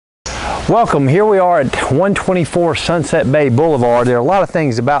Welcome. Here we are at 124 Sunset Bay Boulevard. There are a lot of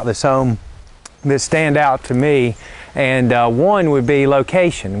things about this home that stand out to me, and one would be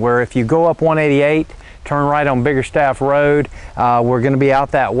location, where if you go up 188, turn right on Biggerstaff Road, we're going to be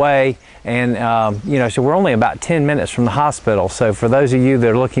out that way, and so we're only about 10 minutes from the hospital. So for those of you that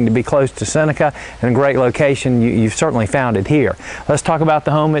are looking to be close to Seneca and a great location, you've certainly found it here. Let's talk about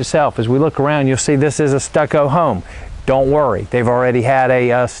the home itself. As we look around, you'll see this is a stucco home. Don't worry, they've already had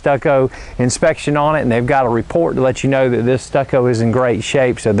a stucco inspection on it, and they've got a report to let you know that this stucco is in great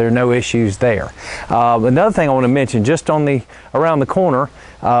shape, so there are no issues there. Another thing I want to mention, just on around the corner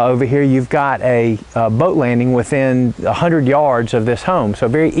over here, you've got a boat landing within 100 yards of this home, so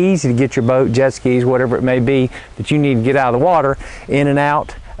very easy to get your boat, jet skis, whatever it may be that you need to get out of the water, in and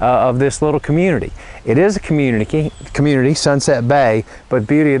out of this little community. It is a community, Sunset Bay, but the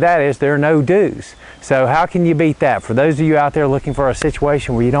beauty of that is there are no dues. So how can you beat that? For those of you out there looking for a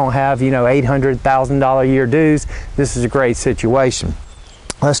situation where you don't have, $800,000 a year dues, this is a great situation.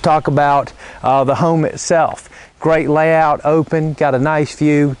 Let's talk about the home itself. Great layout, open, got a nice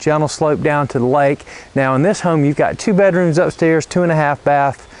view, gentle slope down to the lake. Now in this home, you've got 2 bedrooms upstairs, 2.5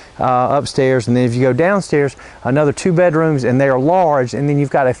 bath upstairs, and then if you go downstairs, another 2 bedrooms, and they are large, and then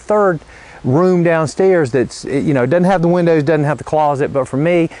you've got a third room downstairs that's, doesn't have the windows, doesn't have the closet, but for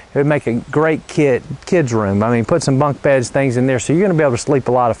me, it would make a great kids room. I mean, put some bunk beds, things in there, so you're going to be able to sleep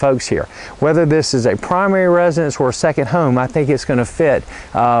a lot of folks here. Whether this is a primary residence or a second home, I think it's going to fit,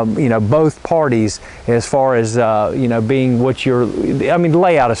 both parties as far as, being what the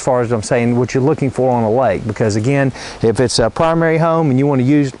layout, as far as I'm saying, what you're looking for on a lake. Because again, if it's a primary home and you want to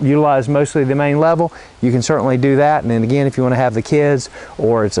utilize mostly the main level, you can certainly do that. And then again, if you want to have the kids,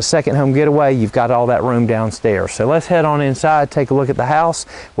 or it's a second home getaway, you've got all that room downstairs. So let's head on inside, take a look at the house.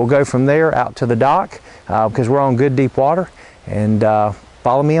 We'll go from there out to the dock because we're on good deep water, and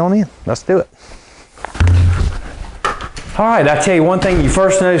follow me on in. Let's do it. All right, I tell you one thing you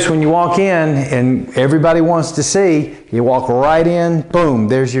first notice when you walk in, and everybody wants to see, you walk right in, boom,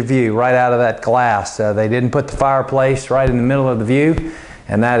 there's your view right out of that glass. They didn't put the fireplace right in the middle of the view,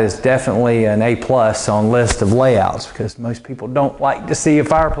 and that is definitely an A+ on list of layouts, because most people don't like to see a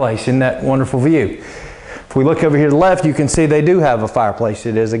fireplace in that wonderful view. If we look over here to the left, you can see they do have a fireplace.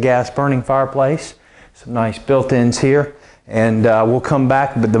 It is a gas burning fireplace. Some nice built-ins here, and we'll come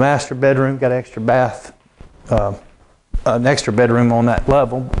back, but the master bedroom got extra bath, an extra bedroom on that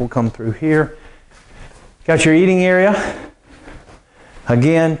level. We'll come through here. Got your eating area.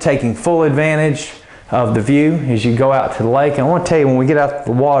 Again, taking full advantage of the view as you go out to the lake. And I want to tell you, when we get out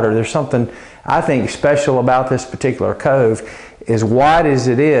to the water, there's something I think special about this particular cove. As wide as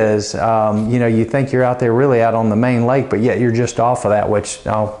it is, you think you're out there really out on the main lake, but yet you're just off of that, which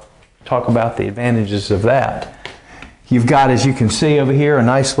I'll talk about the advantages of that. You've got, as you can see over here, a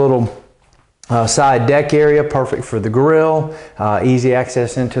nice little side deck area, perfect for the grill, easy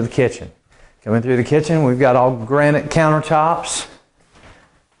access into the kitchen. Coming through the kitchen, we've got all granite countertops.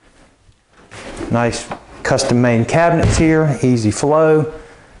 Nice custom-made cabinets here, easy flow,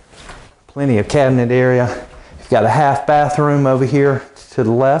 plenty of cabinet area. You've got a half bathroom over here to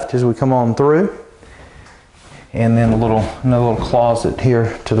the left as we come on through, and then another little closet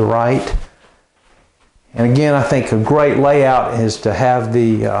here to the right. And again, I think a great layout is to have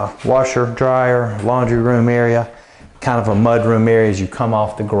the washer, dryer, laundry room area, kind of a mud room area as you come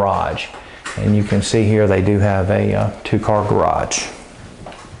off the garage. And you can see here they do have a 2-car garage.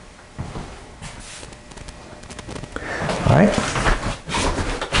 All right,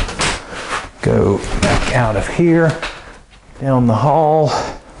 go back out of here, down the hall.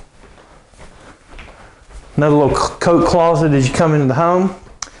 Another little coat closet as you come into the home.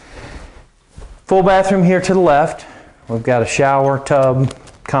 Full bathroom here to the left. We've got a shower, tub,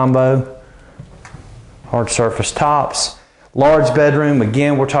 combo, hard surface tops. Large bedroom,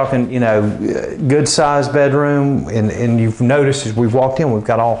 again, we're talking, good sized bedroom, and you've noticed as we've walked in, we've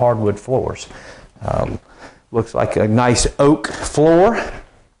got all hardwood floors. Looks like a nice oak floor.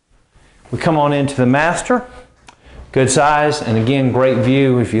 We come on into the master. Good size, and again, great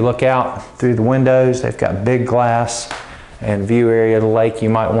view. If you look out through the windows, they've got big glass and view area of the lake. You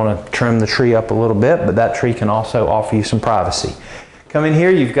might want to trim the tree up a little bit, but that tree can also offer you some privacy. Come in here,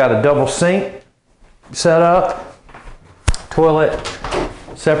 you've got a double sink set up, toilet,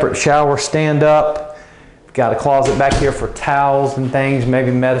 separate shower stand up. Got a closet back here for towels and things,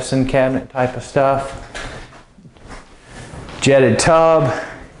 maybe medicine cabinet type of stuff. Jetted tub,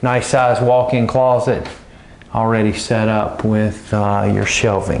 nice size walk-in closet, already set up with your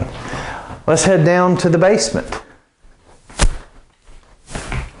shelving. Let's head down to the basement.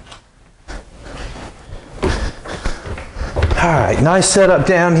 All right, nice setup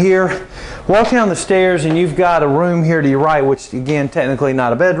down here. Walk down the stairs and you've got a room here to your right, which again, technically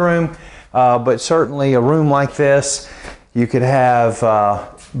not a bedroom, but certainly a room like this. You could have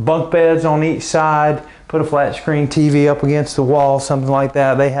bunk beds on each side, put a flat screen TV up against the wall, something like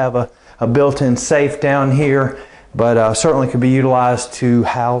that. They have a built-in safe down here, but certainly could be utilized to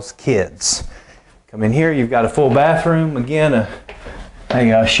house kids. Come in here, you've got a full bathroom, again,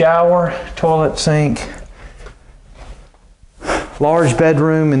 a shower, toilet, sink, large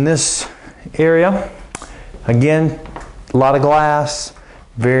bedroom in this area. Again, a lot of glass,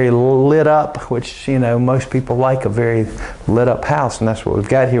 very lit up, which, you know, most people like a very lit up house, and that's what we've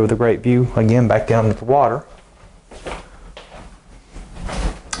got here with a great view, again, back down at the water.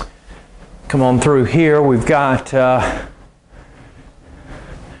 Come on through here, we've got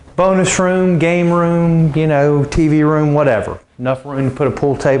bonus room, game room, you know, TV room, whatever. Enough room to put a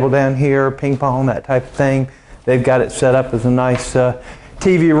pool table down here, ping pong, that type of thing. They've got it set up as a nice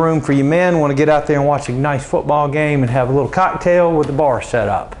TV room for you men. Want to get out there and watch a nice football game and have a little cocktail with the bar set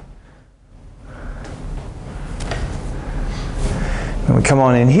up. And we come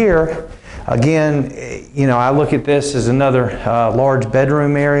on in here. Again, you know, I look at this as another large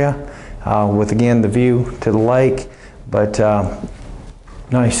bedroom area with, again, the view to the lake. But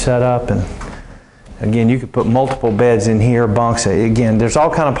nice setup, and again, you could put multiple beds in here, bunks. Again, there's all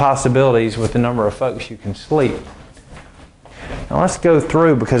kind of possibilities with the number of folks you can sleep. Now let's go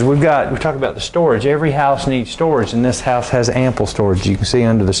through, because we talked about the storage. Every house needs storage, and this house has ample storage. You can see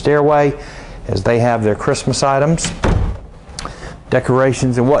under the stairway as they have their Christmas items,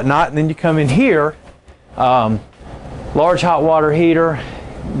 decorations and whatnot. And then you come in here, large hot water heater.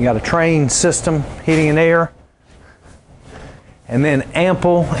 You got a train system, heating and air. And then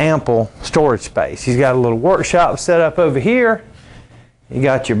ample storage space. He's got a little workshop set up over here. You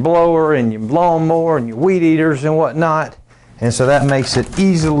got your blower and your lawnmower and your weed eaters and whatnot. And so that makes it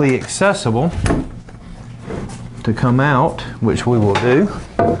easily accessible to come out, which we will do,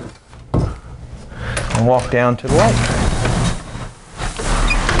 and walk down to the lake.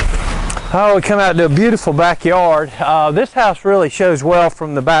 Oh, we come out to a beautiful backyard. This house really shows well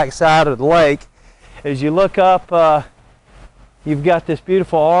from the back side of the lake. As you look up, you've got this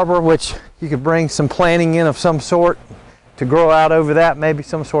beautiful arbor, which you could bring some planting in of some sort to grow out over that, maybe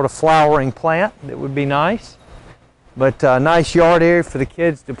some sort of flowering plant that would be nice. But nice yard area for the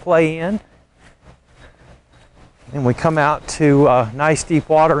kids to play in. And we come out to nice deep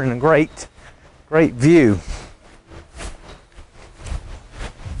water and a great view.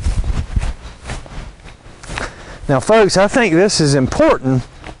 Now folks, I think this is important,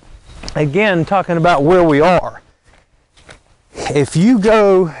 again, talking about where we are. If you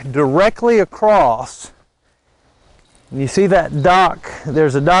go directly across, and you see that dock,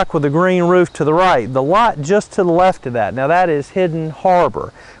 there's a dock with a green roof to the right. The lot just to the left of that, now that is Hidden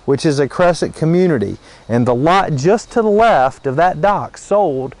Harbor, which is a crescent community. And the lot just to the left of that dock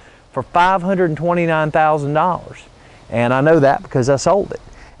sold for $529,000. And I know that because I sold it.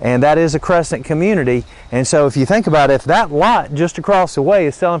 And that is a crescent community. And so if you think about it, if that lot just across the way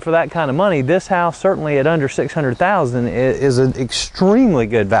is selling for that kind of money, this house certainly at under $600,000 is an extremely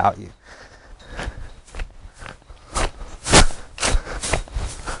good value.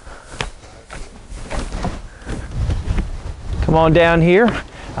 Come on down here.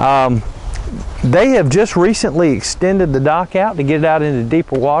 They have just recently extended the dock out to get it out into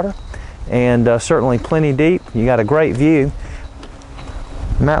deeper water, and certainly plenty deep. You got a great view.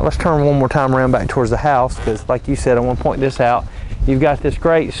 Matt, let's turn one more time around back towards the house, because like you said, I want to point this out. You've got this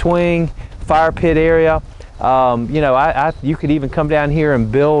great swing, fire pit area. You know, you could even come down here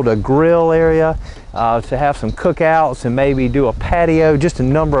and build a grill area to have some cookouts and maybe do a patio. Just a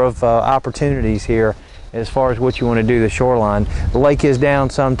number of opportunities here as far as what you want to do the shoreline. The lake is down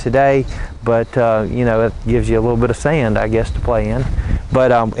some today, but you know, it gives you a little bit of sand, I guess, to play in.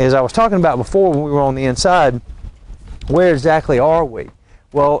 But as I was talking about before when we were on the inside, where exactly are we?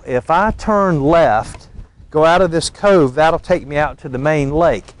 Well, if I turn left, go out of this cove, that'll take me out to the main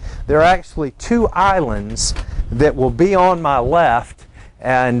lake. There are actually two islands that will be on my left,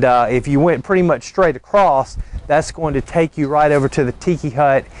 and if you went pretty much straight across, that's going to take you right over to the Tiki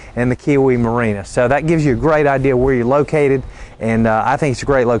Hut and the Keowee Marina. So that gives you a great idea where you're located, and I think it's a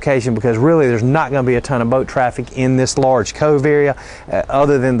great location because really there's not going to be a ton of boat traffic in this large cove area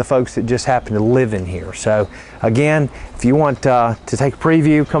other than the folks that just happen to live in here. So again, if you want to take a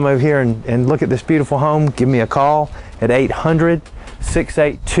preview, come over here and look at this beautiful home, give me a call at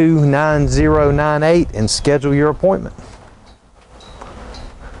 800-682-9098 and schedule your appointment.